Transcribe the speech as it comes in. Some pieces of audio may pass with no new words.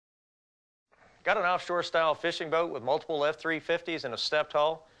Got an offshore style fishing boat with multiple F350s and a stepped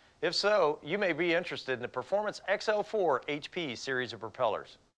hull? If so, you may be interested in the Performance XL4-HP series of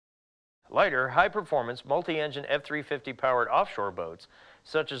propellers. Lighter, high-performance, multi-engine F350 powered offshore boats,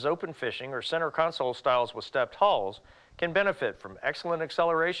 such as open fishing or center console styles with stepped hulls, can benefit from excellent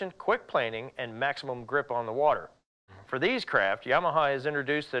acceleration, quick planing, and maximum grip on the water. For these craft, Yamaha has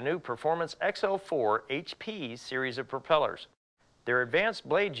introduced the new Performance XL4-HP series of propellers. Their advanced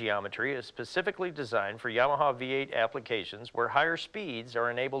blade geometry is specifically designed for Yamaha V8 applications where higher speeds are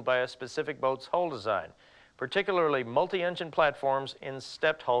enabled by a specific boat's hull design, particularly multi-engine platforms in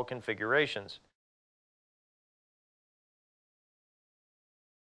stepped hull configurations.